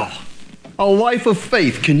 Wow. A life of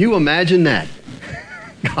faith. Can you imagine that?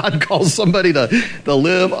 God calls somebody to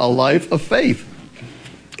live a life of faith.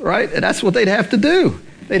 Right? And that's what they'd have to do.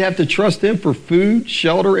 They'd have to trust Him for food,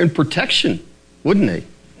 shelter, and protection, wouldn't they?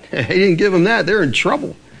 He didn't give them that. They're in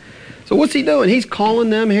trouble. So what's He doing? He's calling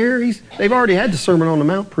them here. They've already had the Sermon on the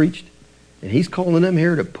Mount preached. And He's calling them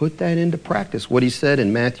here to put that into practice. What He said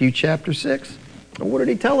in Matthew chapter 6. And what did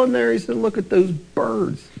He tell them there? He said, look at those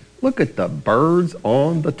birds. Look at the birds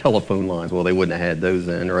on the telephone lines. Well, they wouldn't have had those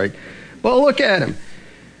then, right? But look at them.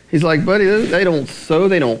 He's like, buddy, they don't sow,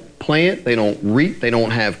 they don't plant, they don't reap, they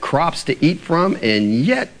don't have crops to eat from, and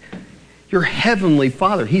yet your heavenly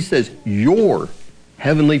Father, He says, your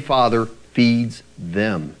heavenly Father feeds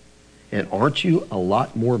them. And aren't you a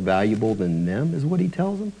lot more valuable than them, is what He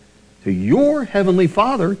tells them? So your heavenly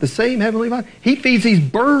Father, the same heavenly Father, He feeds these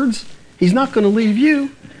birds. He's not going to leave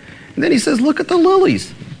you. And then He says, look at the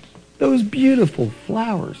lilies. Those beautiful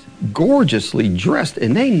flowers, gorgeously dressed,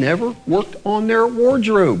 and they never worked on their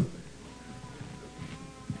wardrobe.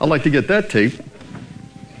 I'd like to get that tape.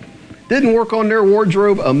 Didn't work on their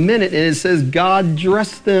wardrobe a minute, and it says God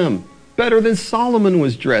dressed them better than Solomon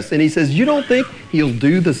was dressed. And He says, you don't think He'll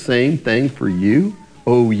do the same thing for you,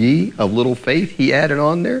 O ye of little faith? He added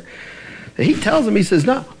on there. He tells them, He says,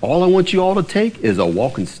 no, all I want you all to take is a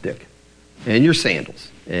walking stick and your sandals.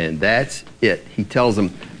 And that's it. He tells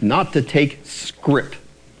them not to take scrip.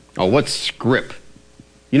 Oh, what's scrip?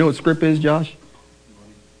 You know what scrip is, Josh?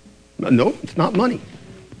 No, it's not money.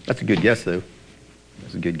 That's a good guess, though.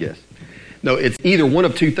 That's a good guess. No, it's either one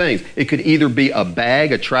of two things. It could either be a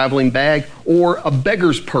bag, a traveling bag, or a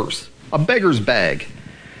beggar's purse, a beggar's bag.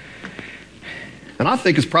 And I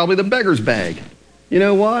think it's probably the beggar's bag. You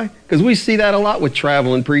know why? Because we see that a lot with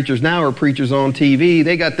traveling preachers now, or preachers on TV.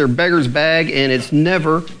 They got their beggar's bag and it's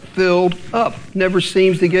never filled up. Never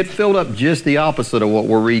seems to get filled up. Just the opposite of what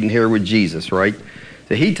we're reading here with Jesus, right?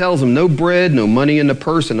 So He tells them no bread, no money in the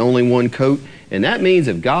purse, and only one coat. And that means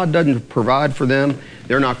if God doesn't provide for them,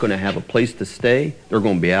 they're not going to have a place to stay. They're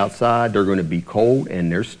going to be outside. They're going to be cold, and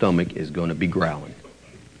their stomach is going to be growling,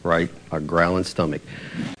 right? A growling stomach.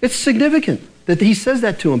 It's significant that He says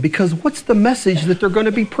that to them, because what's the message that they're going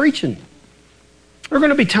to be preaching? They're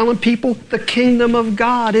going to be telling people the kingdom of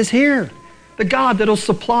God is here. The God that'll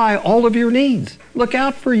supply all of your needs, look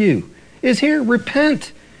out for you, is here.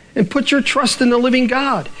 Repent and put your trust in the living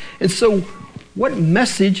God. And so what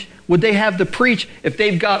message would they have to preach if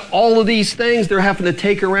they've got all of these things they're having to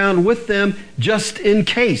take around with them just in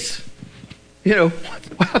case? You know,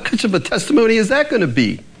 how much of a testimony is that going to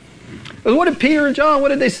be? What did Peter and John, what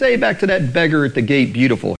did they say back to that beggar at the gate,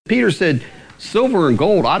 beautiful? Peter said, silver and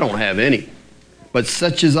gold I don't have any, but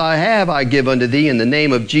such as I have I give unto thee in the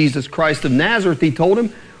name of Jesus Christ of Nazareth. He told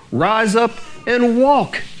him, rise up and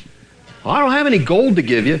walk. I don't have any gold to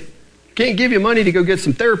give you. Can't give you money to go get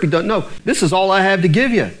some therapy done. No, this is all I have to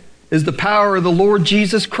give you, is the power of the Lord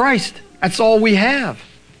Jesus Christ. That's all we have.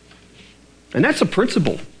 And that's a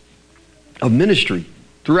principle of ministry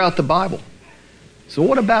throughout the Bible. So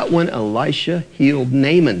what about when Elisha healed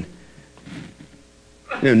Naaman?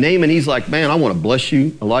 You know, Naaman, he's like, man, I want to bless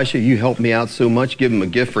you, Elisha. You helped me out so much. Give him a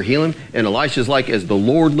gift for healing. And Elisha's like, as the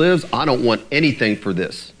Lord lives, I don't want anything for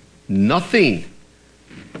this. Nothing.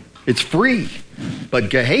 It's free. But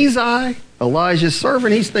Gehazi, Elijah's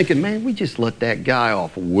servant, he's thinking, man, we just let that guy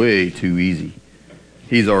off way too easy.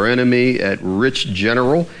 He's our enemy, a rich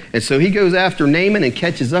general. And so he goes after Naaman and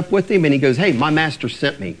catches up with him. And he goes, hey, my master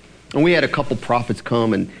sent me. And we had a couple prophets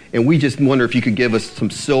come, and we just wonder if you could give us some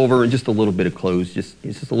silver and just a little bit of clothes, just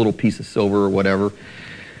a little piece of silver or whatever.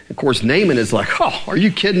 Of course, Naaman is like, oh, are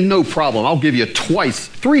you kidding? No problem. I'll give you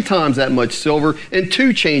 3 times that much silver and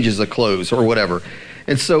 2 changes of clothes or whatever.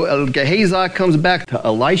 And so Gehazi comes back to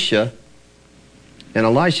Elisha, and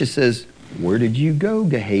Elisha says, where did you go,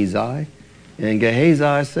 Gehazi? And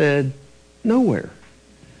Gehazi said, nowhere.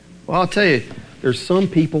 Well, I'll tell you, there's some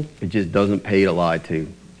people it just doesn't pay to lie to.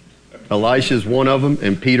 Elisha's one of them,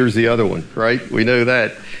 and Peter's the other one, right? We know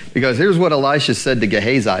that. Because here's what Elisha said to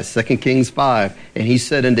Gehazi, 2 Kings 5. And he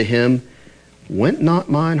said unto him, went not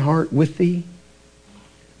mine heart with thee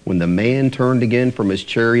when the man turned again from his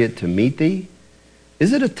chariot to meet thee?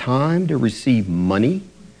 Is it a time to receive money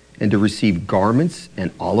and to receive garments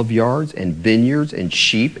and olive yards and vineyards and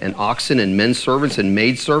sheep and oxen and men servants and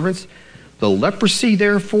maid servants? The leprosy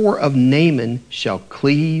therefore of Naaman shall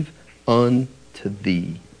cleave unto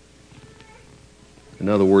thee. In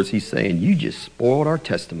other words, he's saying, you just spoiled our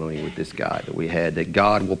testimony with this guy that we had, that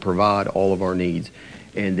God will provide all of our needs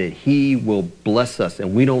and that He will bless us.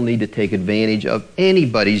 And we don't need to take advantage of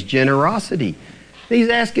anybody's generosity. He's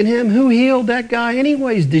asking him, who healed that guy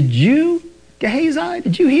anyways? Did you, Gehazi?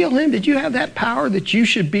 Did you heal him? Did you have that power that you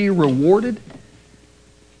should be rewarded?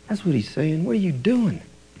 That's what he's saying. What are you doing?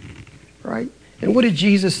 Right? And what did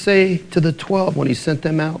Jesus say to the 12 when he sent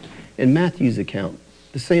them out in Matthew's account?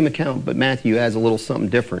 The same account, but Matthew has a little something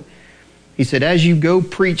different. He said, as you go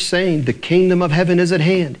preach, saying, the kingdom of heaven is at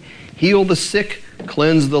hand. Heal the sick,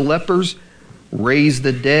 cleanse the lepers, raise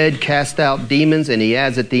the dead, cast out demons. And he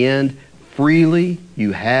adds at the end, freely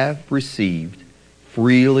you have received,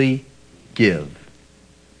 freely give.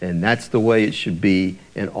 And that's the way it should be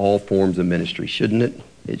in all forms of ministry, shouldn't it?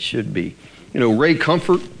 It should be. You know, Ray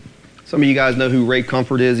Comfort, some of you guys know who Ray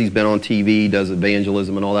Comfort is. He's been on TV, does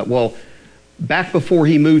evangelism and all that. Well, back before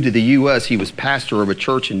he moved to the U.S., he was pastor of a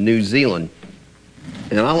church in New Zealand.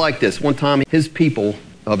 And I like this. One time, his people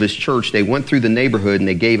of his church, they went through the neighborhood and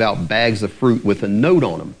they gave out bags of fruit with a note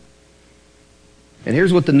on them. And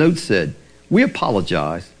here's what the note said. We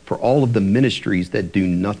apologize for all of the ministries that do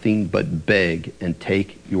nothing but beg and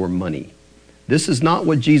take your money. This is not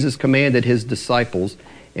what Jesus commanded his disciples,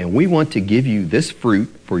 and we want to give you this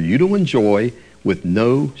fruit for you to enjoy with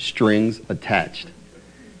no strings attached.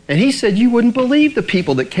 And he said you wouldn't believe the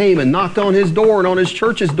people that came and knocked on his door and on his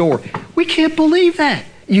church's door. We can't believe that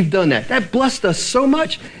you've done that. That blessed us so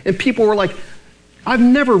much. And people were like, I've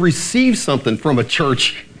never received something from a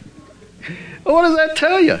church. What does that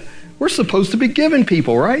tell you? We're supposed to be giving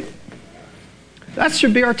people, right? That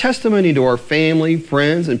should be our testimony to our family,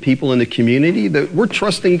 friends, and people in the community that we're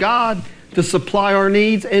trusting God to supply our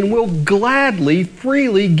needs and will gladly,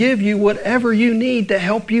 freely give you whatever you need to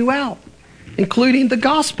help you out, including the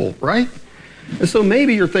gospel, right? And so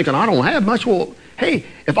maybe you're thinking, I don't have much. Well, hey,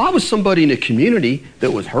 if I was somebody in the community that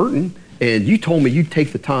was hurting and you told me you'd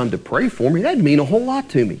take the time to pray for me, that'd mean a whole lot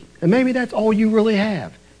to me. And maybe that's all you really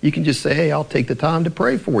have. You can just say, hey, I'll take the time to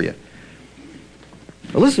pray for you.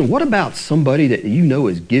 But listen, what about somebody that you know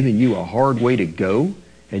is giving you a hard way to go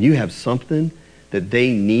and you have something that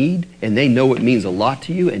they need and they know it means a lot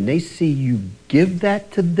to you and they see you give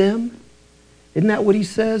that to them? Isn't that what he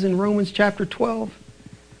says in Romans chapter 12?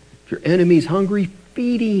 If your enemy's hungry,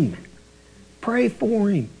 feed him. Pray for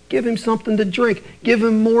him. Give him something to drink. Give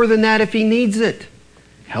him more than that if he needs it.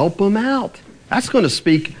 Help him out. That's going to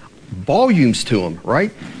speak volumes to him,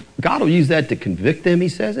 right? God will use that to convict them, he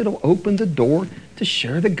says. It'll open the door to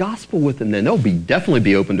share the gospel with them. Then they'll definitely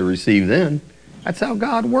be open to receive then. That's how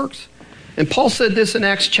God works. And Paul said this in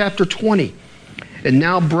Acts chapter 20. And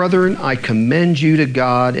now, brethren, I commend you to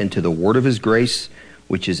God and to the word of his grace,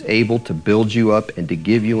 which is able to build you up and to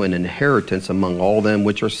give you an inheritance among all them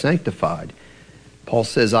which are sanctified. Paul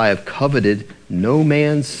says, I have coveted no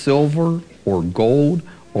man's silver or gold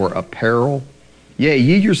or apparel. Yea,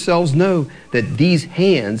 ye yourselves know that these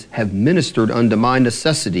hands have ministered unto my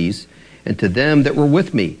necessities, and to them that were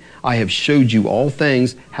with me. I have showed you all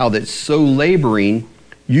things, how that so laboring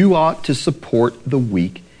you ought to support the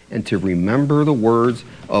weak, and to remember the words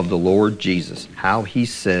of the Lord Jesus, how he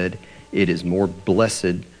said, it is more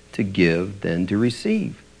blessed to give than to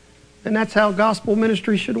receive. And that's how gospel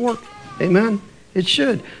ministry should work. Amen? It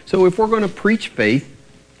should. So if we're going to preach faith,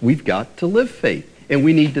 we've got to live faith. And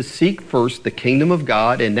we need to seek first the kingdom of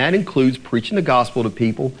God, and that includes preaching the gospel to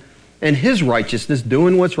people and his righteousness,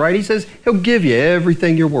 doing what's right. He says he'll give you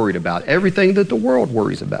everything you're worried about, everything that the world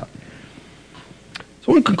worries about.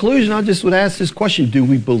 So in conclusion, I just would ask this question, do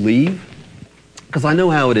we believe? Because I know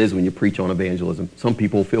how it is when you preach on evangelism. Some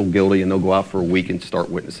people feel guilty and they'll go out for a week and start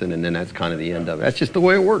witnessing, and then that's kind of the end of it. That's just the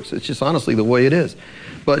way it works. It's just honestly the way it is.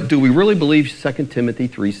 But do we really believe 2 Timothy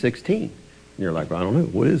 3:16? You're like, well, I don't know.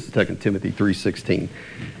 What is 2 Timothy 3:16?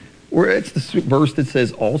 Where it's the verse that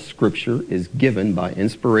says, all scripture is given by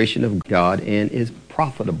inspiration of God and is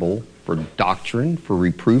profitable for doctrine, for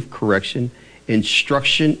reproof, correction,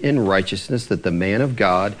 instruction in righteousness, that the man of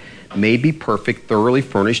God may be perfect, thoroughly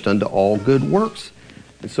furnished unto all good works.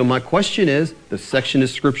 And so my question is, the section of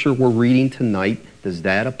scripture we're reading tonight, does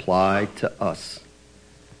that apply to us?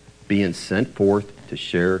 Being sent forth to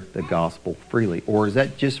share the gospel freely. Or is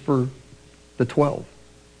that just for the 12?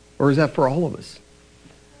 Or is that for all of us?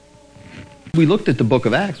 We looked at the book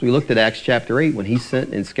of Acts. We looked at Acts chapter 8 when he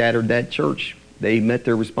sent and scattered that church. They met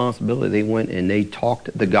their responsibility. They went and they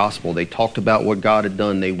talked the gospel. They talked about what God had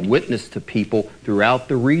done. They witnessed to people throughout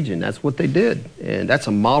the region. That's what they did. And that's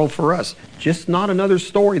a model for us. Just not another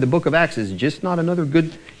story. The book of Acts is just not another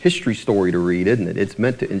good history story to read, isn't it? It's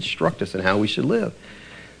meant to instruct us in how we should live.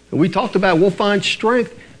 And we talked about we'll find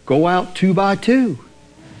strength. Go out 2 by 2.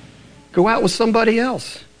 Go out with somebody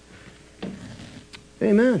else.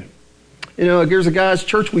 Amen. You know, here's a guy's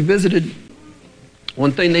church we visited.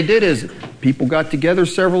 One thing they did is people got together,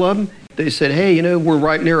 several of them, They said, hey, we're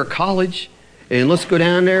right near a college, and let's go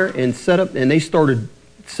down there and set they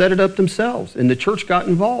set it up themselves. And the church got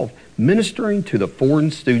involved, ministering to the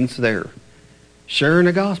foreign students there, sharing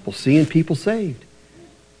the gospel, seeing people saved.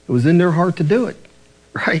 It was in their heart to do it,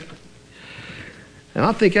 right? And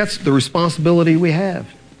I think that's the responsibility we have,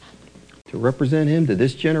 to represent him to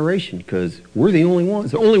this generation, because we're the only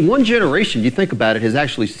ones. Only one generation, you think about it, has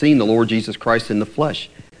actually seen the Lord Jesus Christ in the flesh.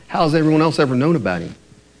 How has everyone else ever known about him?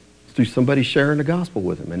 It's through somebody sharing the gospel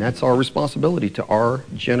with him. And that's our responsibility to our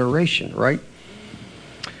generation, right?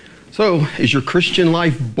 So, is your Christian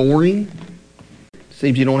life boring?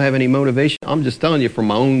 Seems you don't have any motivation. I'm just telling you from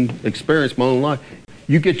my own experience, my own life.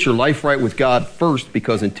 You get your life right with God first,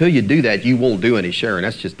 because until you do that, you won't do any sharing.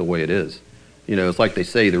 That's just the way it is. It's like they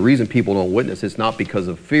say, the reason people don't witness, it's not because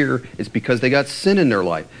of fear, it's because they got sin in their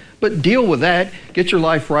life. But deal with that, get your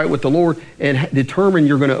life right with the Lord, and determine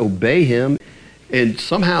you're going to obey him, and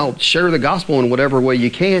somehow share the gospel in whatever way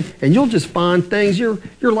you can, and you'll just find things, your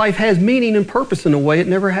life has meaning and purpose in a way it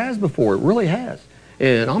never has before. It really has.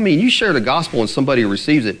 And I mean, you share the gospel and somebody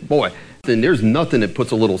receives it, boy, then there's nothing that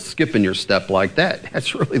puts a little skip in your step like that.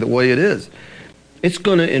 That's really the way it is. It's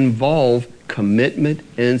going to involve commitment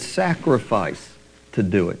and sacrifice to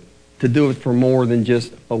do it for more than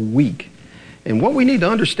just a week. And what we need to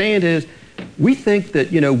understand is, we think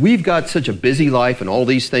that, we've got such a busy life and all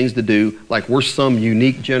these things to do, like we're some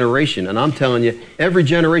unique generation. And I'm telling you, every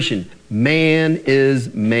generation, man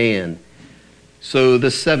is man. So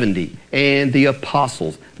the 70 and the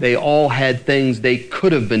apostles, they all had things they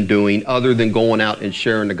could have been doing other than going out and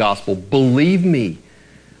sharing the gospel. Believe me,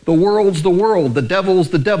 the world's the world, the devil's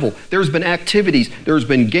the devil. There's been activities, there's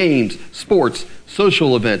been games, sports,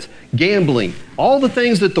 social events, gambling, all the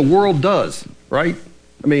things that the world does, right?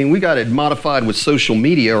 I mean, we got it modified with social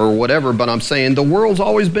media or whatever, but I'm saying the world's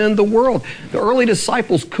always been the world. The early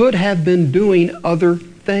disciples could have been doing other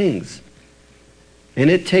things. And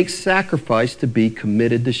it takes sacrifice to be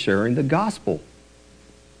committed to sharing the gospel.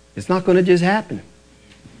 It's not going to just happen.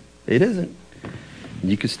 It isn't.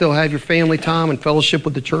 You can still have your family time and fellowship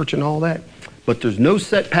with the church and all that, but there's no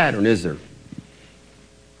set pattern, is there?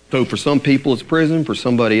 So for some people it's prison, for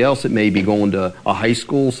somebody else it may be going to a high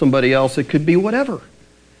school, somebody else it could be whatever.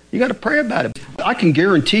 You got to pray about it. I can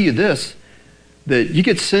guarantee you this, that you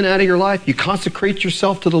get sin out of your life, you consecrate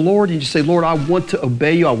yourself to the Lord, and you say, Lord, I want to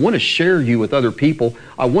obey you. I want to share you with other people.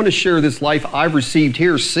 I want to share this life I've received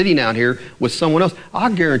here, sitting out here with someone else.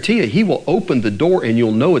 I guarantee you, he will open the door and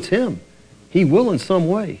you'll know it's him. He will in some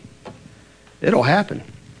way. It'll happen.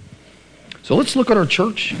 So let's look at our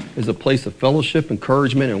church as a place of fellowship,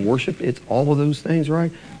 encouragement, and worship. It's all of those things,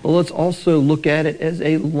 right? But let's also look at it as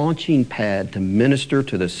a launching pad to minister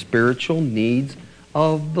to the spiritual needs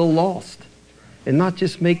of the lost. And not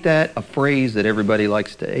just make that a phrase that everybody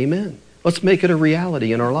likes to amen. Let's make it a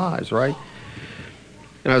reality in our lives, right?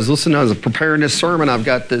 And I was preparing this sermon, I've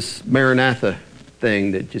got this Maranatha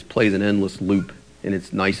thing that just plays an endless loop, and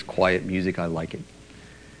it's nice, quiet music. I like it.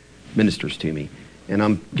 Ministers to me. And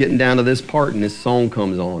I'm getting down to this part, and this song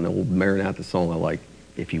comes on, the old Maranatha song I like.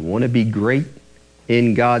 If you want to be great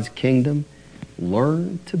in God's kingdom,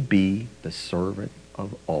 learn to be the servant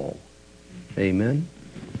of all. Amen.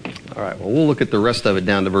 All right, well, we'll look at the rest of it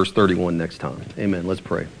down to verse 31 next time. Amen. Let's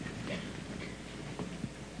pray.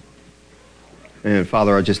 And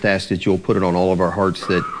Father, I just ask that you'll put it on all of our hearts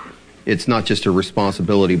that it's not just a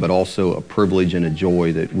responsibility, but also a privilege and a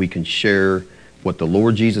joy that we can share what the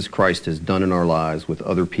Lord Jesus Christ has done in our lives with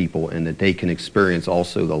other people, and that they can experience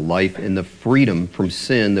also the life and the freedom from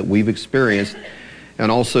sin that we've experienced,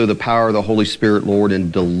 and also the power of the Holy Spirit, Lord,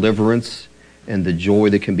 and deliverance and the joy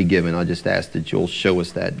that can be given. I just ask that you'll show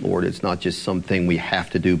us that, Lord. It's not just something we have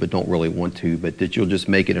to do but don't really want to, but that you'll just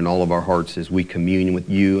make it in all of our hearts as we commune with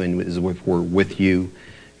you and as if we're with you.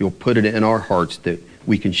 You'll put it in our hearts that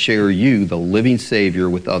we can share you, the living Savior,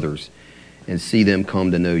 with others and see them come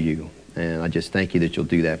to know you. And I just thank you that you'll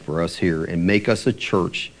do that for us here and make us a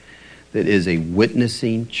church that is a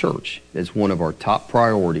witnessing church. That's one of our top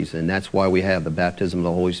priorities, and that's why we have the baptism of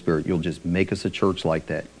the Holy Spirit. You'll just make us a church like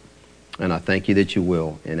that. And I thank you that you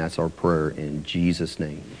will, and that's our prayer in Jesus'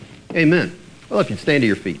 name. Amen. Well, if you'd stand to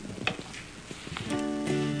your feet.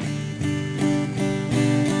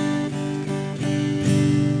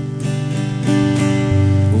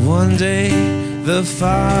 One day, the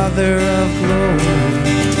Father of glory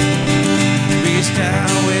reached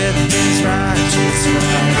out with his righteous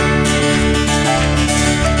right.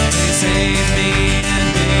 He saved me and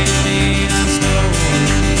made me a story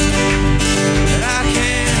that I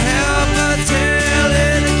can't help but tell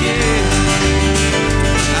it again.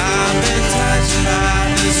 I've been touched by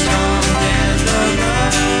the strong hand of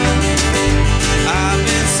love.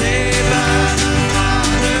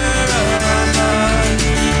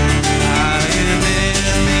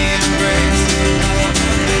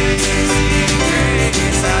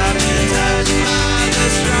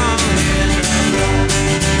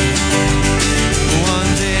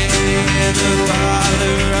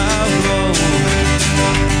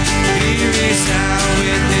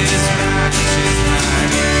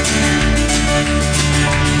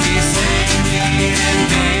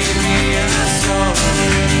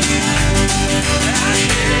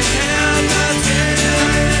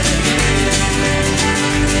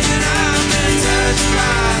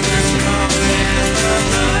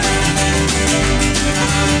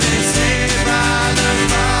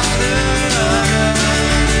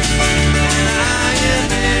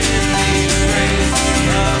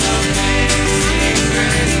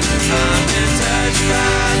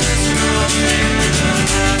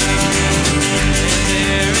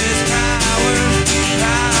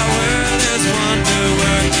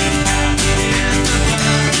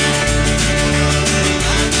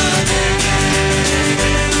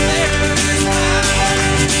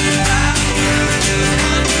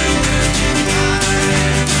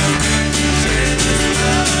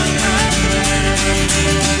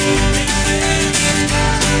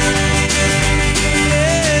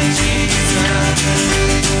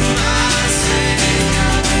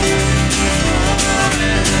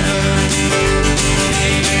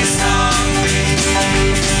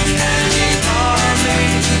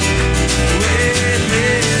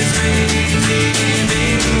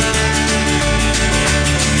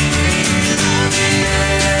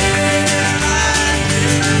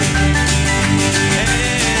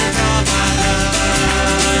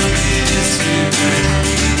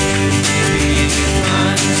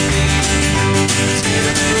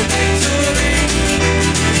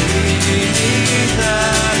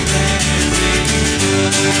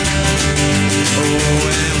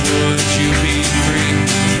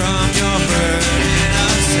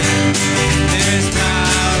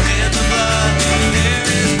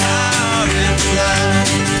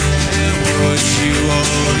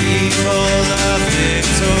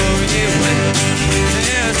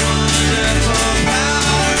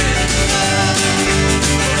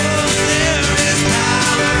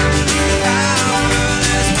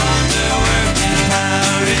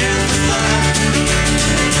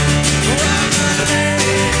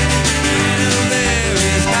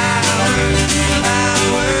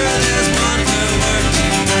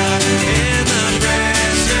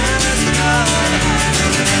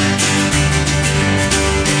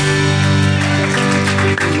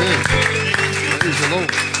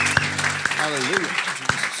 go.